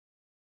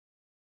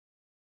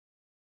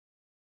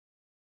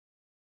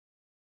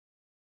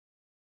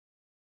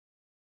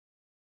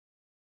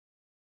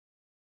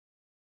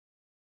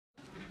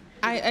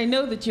I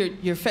know that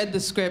you're fed the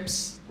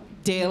scripts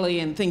daily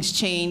and things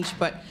change,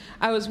 but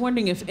I was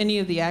wondering if any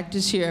of the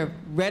actors here have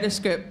read a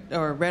script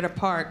or read a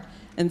part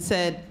and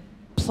said,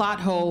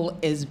 plot hole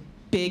as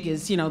big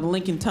as, the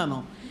Lincoln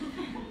Tunnel.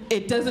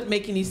 It doesn't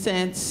make any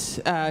sense.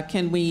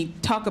 Can we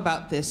talk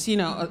about this?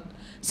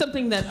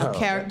 Something that a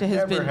character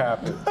has been. Never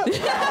happened.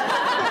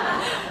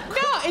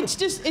 No, it's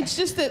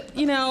just that,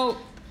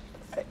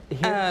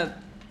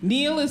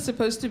 Neil is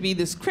supposed to be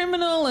this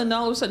criminal, and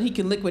all of a sudden he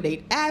can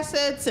liquidate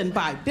assets and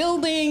buy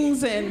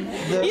buildings, and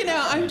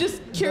I'm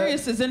just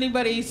curious. Has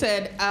anybody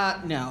said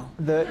no?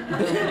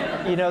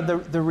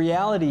 The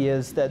reality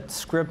is that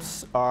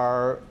scripts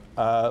are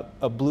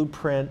a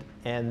blueprint,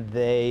 and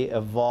they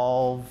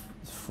evolve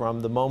from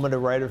the moment a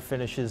writer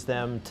finishes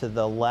them to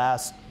the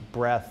last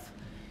breath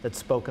that's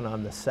spoken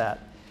on the set.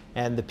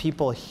 And the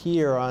people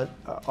here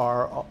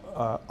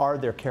are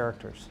their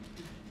characters.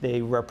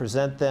 They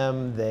represent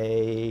them,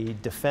 they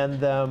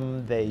defend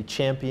them, they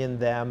champion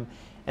them,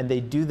 and they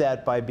do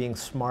that by being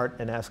smart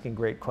and asking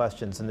great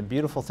questions. And the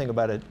beautiful thing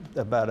about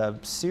a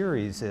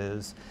series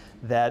is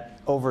that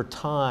over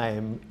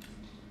time,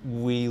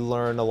 we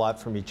learn a lot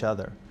from each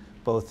other,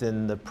 both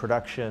in the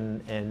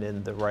production and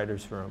in the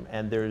writer's room.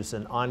 And there's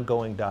an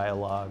ongoing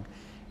dialogue.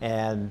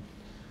 And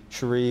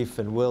Sharif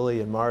and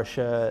Willie and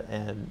Marcia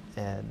and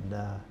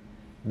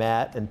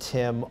Matt and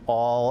Tim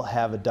all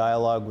have a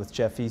dialogue with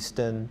Jeff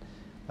Easton,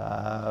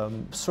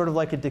 sort of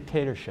like a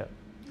dictatorship.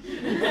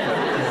 No,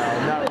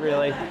 not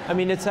really. I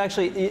mean, it's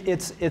actually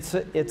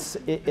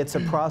it's a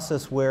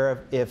process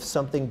where if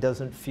something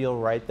doesn't feel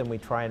right, then we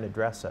try and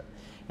address it,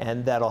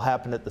 and that'll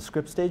happen at the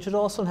script stage.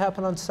 It'll also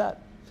happen on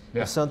set.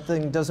 Yeah. If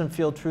something doesn't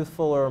feel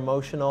truthful or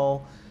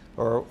emotional,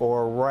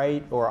 or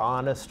right or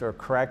honest or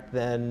correct,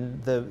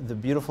 then the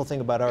beautiful thing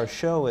about our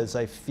show is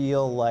I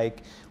feel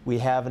like we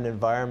have an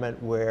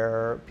environment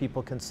where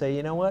people can say,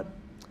 you know what?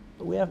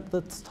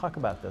 Let's talk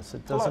about this.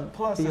 It doesn't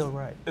feel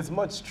right. As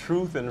much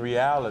truth and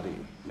reality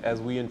as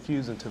we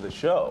infuse into the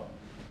show.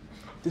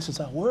 This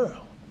is our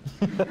world.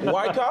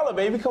 White collar,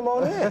 baby, come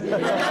on in.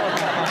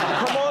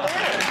 Come on in.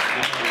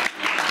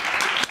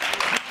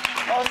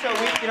 Also,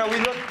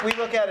 we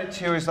look at it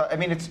too as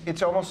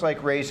it's almost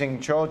like raising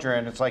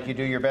children. It's like you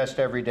do your best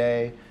every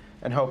day,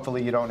 and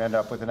hopefully you don't end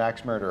up with an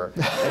axe murderer.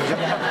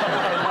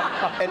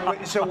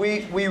 So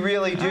we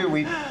really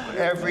do.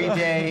 Every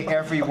day,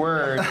 every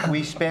word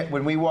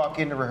when we walk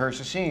in to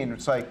rehearse a scene,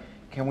 it's like,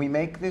 can we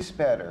make this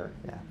better?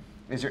 Yeah.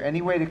 Is there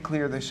any way to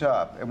clear this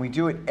up? And we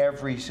do it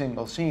every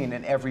single scene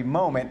and every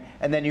moment,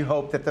 and then you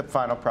hope that the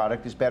final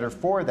product is better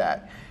for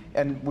that.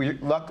 And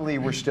luckily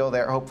we're still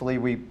there. Hopefully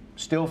we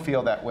still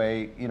feel that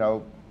way,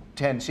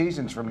 10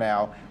 seasons from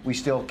now. We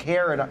still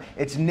care, and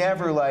it's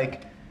never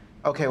like,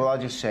 okay, well, I'll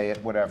just say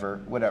it,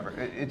 whatever.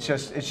 It's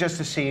just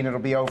a scene, it'll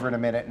be over in a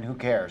minute, and who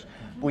cares?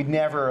 We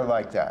never are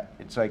like that.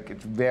 It's like,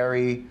 it's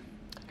very,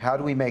 how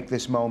do we make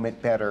this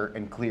moment better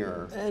and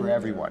clearer for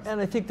everyone?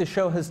 And I think the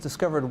show has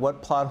discovered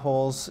what plot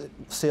holes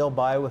sail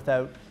by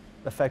without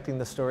affecting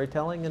the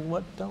storytelling and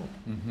what don't.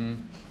 Mm-hmm.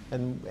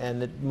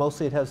 And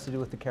mostly it has to do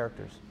with the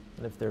characters,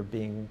 and if they're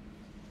being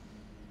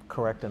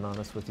correct and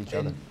honest with each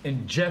other.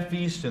 And Jeff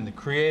Easton, the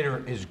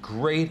creator, is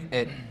great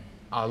at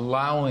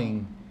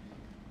allowing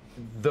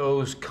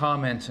those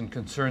comments and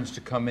concerns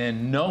to come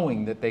in,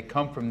 knowing that they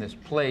come from this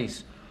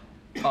place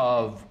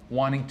of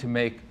wanting to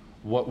make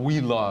what we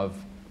love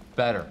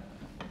better.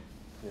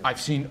 Yeah. I've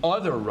seen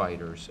other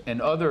writers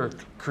and other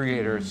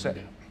creators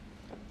say,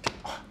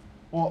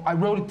 well, I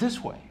wrote it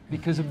this way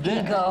because of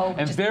this,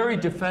 and very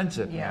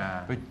defensive.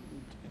 Yeah. But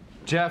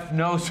Jeff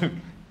knows,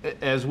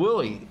 as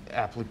Willie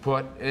aptly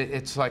put,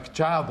 it's like a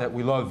child that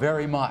we love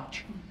very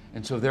much.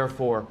 And so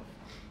therefore,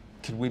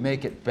 could we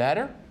make it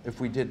better if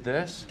we did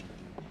this?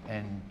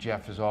 And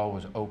Jeff is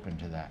always open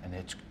to that, and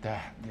it's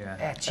that. Yeah.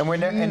 That's and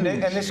huge. And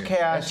this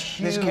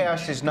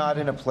cast is not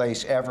in a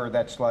place ever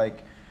that's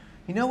like,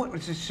 you know what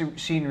this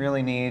scene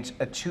really needs?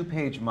 A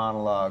 2-page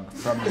monologue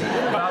from the.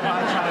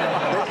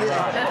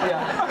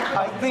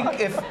 I think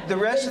if the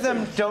rest of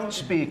them don't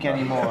speak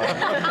anymore,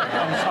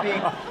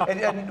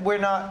 and we're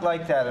not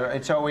like that.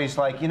 It's always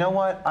like, you know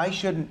what? I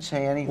shouldn't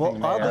say anything.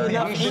 Well, oddly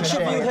enough, each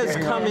of you has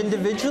come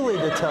individually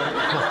to tell.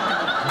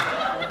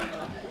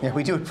 Yeah,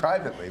 we do it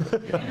privately.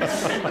 But,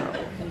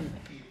 yeah.